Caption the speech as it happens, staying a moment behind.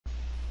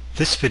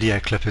This video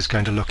clip is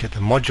going to look at the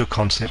module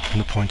concept from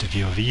the point of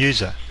view of a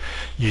user,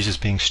 users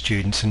being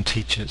students and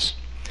teachers.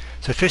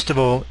 So first of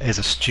all, as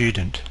a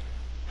student,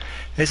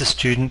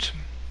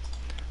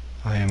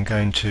 I am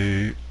going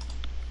to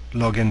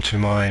log into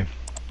my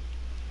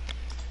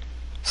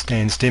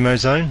Stan's demo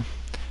zone,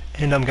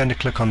 and I'm going to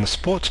click on the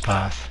sports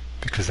path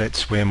because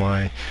that's where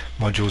my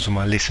modules or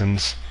my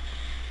lessons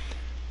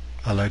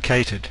are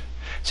located.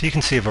 So you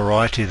can see a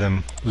variety of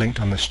them linked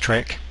on this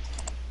track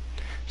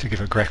to give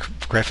a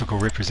graphical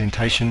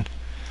representation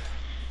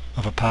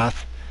of a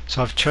path.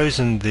 So I've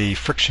chosen the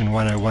Friction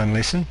 101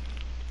 lesson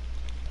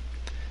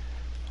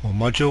or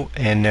module,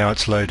 and now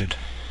it's loaded.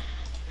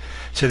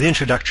 So the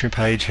introductory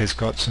page has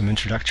got some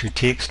introductory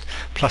text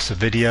plus a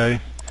video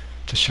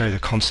to show the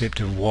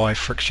concept of why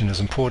friction is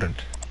important.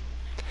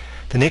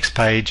 The next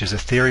page is a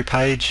theory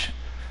page,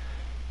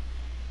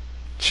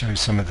 it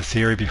shows some of the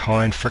theory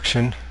behind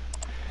friction,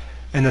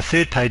 and the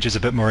third page is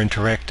a bit more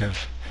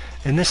interactive.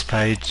 In this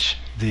page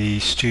the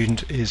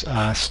student is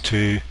asked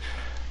to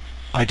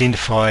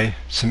identify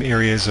some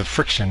areas of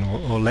friction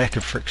or lack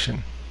of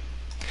friction.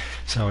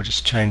 So I'll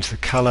just change the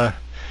color,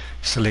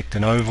 select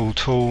an oval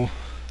tool,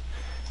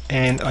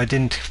 and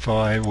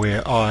identify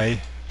where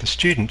I, the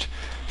student,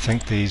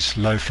 think these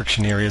low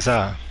friction areas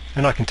are.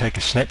 And I can take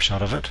a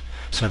snapshot of it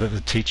so that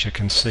the teacher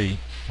can see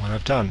what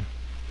I've done.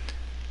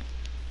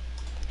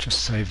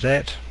 Just save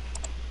that.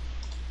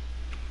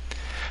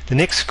 The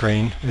next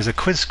screen is a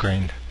quiz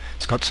screen.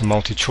 It's got some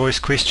multi-choice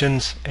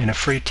questions and a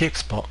free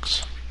text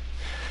box.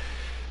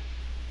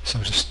 So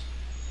I'll just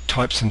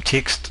type some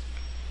text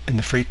in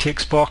the free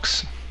text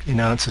box in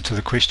answer to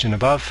the question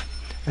above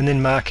and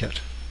then mark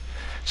it.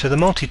 So the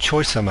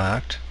multi-choice are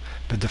marked,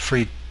 but the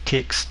free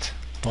text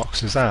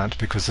boxes aren't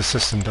because the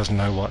system doesn't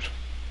know what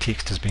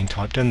text has been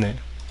typed in there.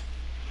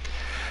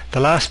 The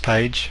last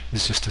page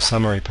is just a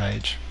summary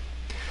page.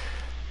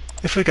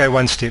 If we go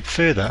one step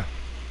further,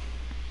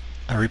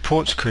 a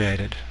report's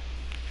created,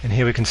 and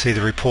here we can see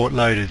the report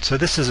loaded. So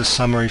this is a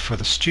summary for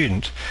the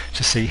student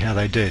to see how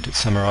they did. It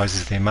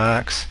summarizes their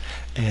marks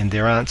and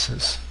their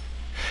answers.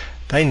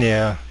 They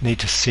now need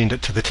to send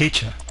it to the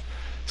teacher.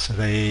 So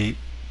they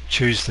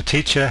choose the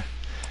teacher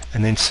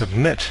and then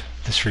submit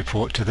this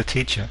report to the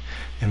teacher,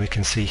 and we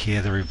can see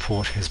here the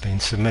report has been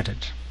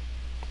submitted.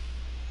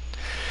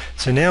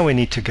 So now we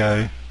need to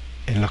go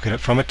and look at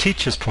it from a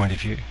teacher's point of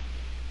view.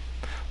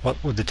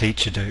 What would the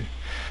teacher do?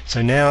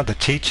 So now the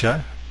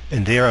teacher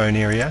in their own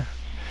area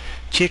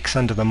checks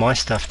under the My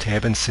Stuff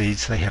tab and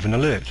sees they have an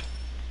alert.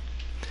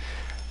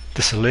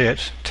 This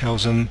alert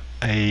tells them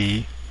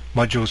a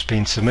module's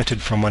been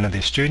submitted from one of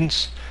their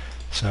students.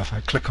 So if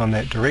I click on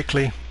that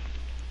directly,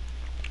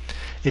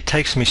 it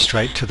takes me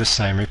straight to the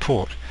same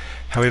report.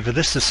 However,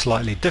 this is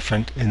slightly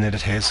different in that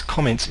it has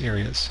comments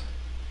areas.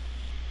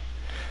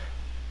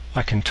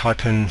 I can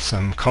type in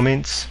some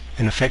comments,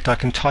 and in fact I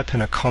can type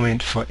in a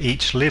comment for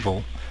each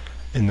level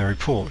in the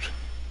report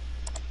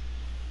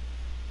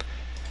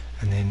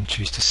and then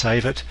choose to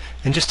save it.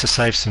 And just to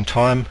save some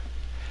time,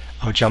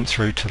 I'll jump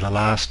through to the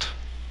last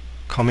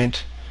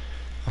comment.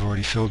 I've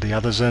already filled the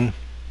others in.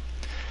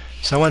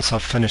 So once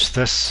I've finished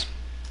this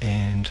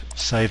and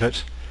save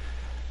it,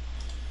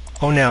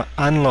 I'll now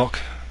unlock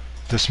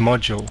this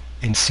module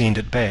and send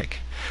it back.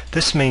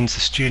 This means the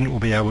student will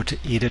be able to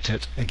edit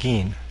it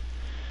again.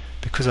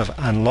 Because I've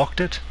unlocked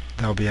it,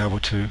 they'll be able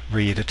to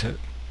re-edit it.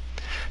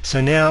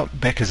 So now,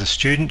 back as a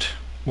student,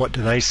 what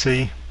do they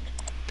see?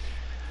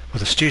 Well,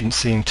 the student's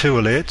seeing two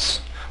alerts.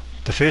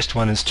 The first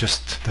one is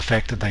just the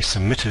fact that they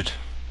submitted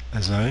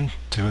a zone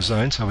to a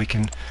zone, so we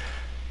can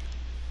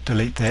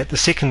delete that. The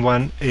second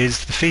one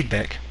is the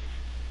feedback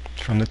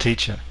from the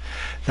teacher.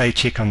 They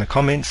check on the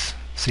comments,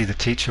 see the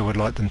teacher would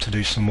like them to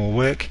do some more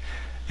work,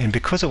 and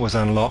because it was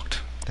unlocked,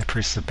 they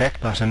press the back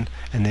button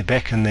and they're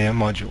back in their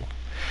module.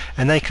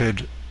 And they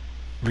could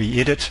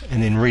re-edit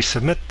and then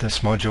resubmit this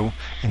module,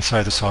 and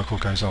so the cycle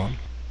goes on.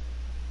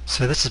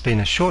 So this has been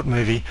a short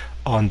movie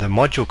on the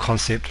module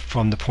concept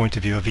from the point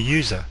of view of a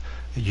user,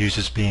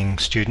 users being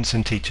students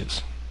and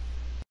teachers.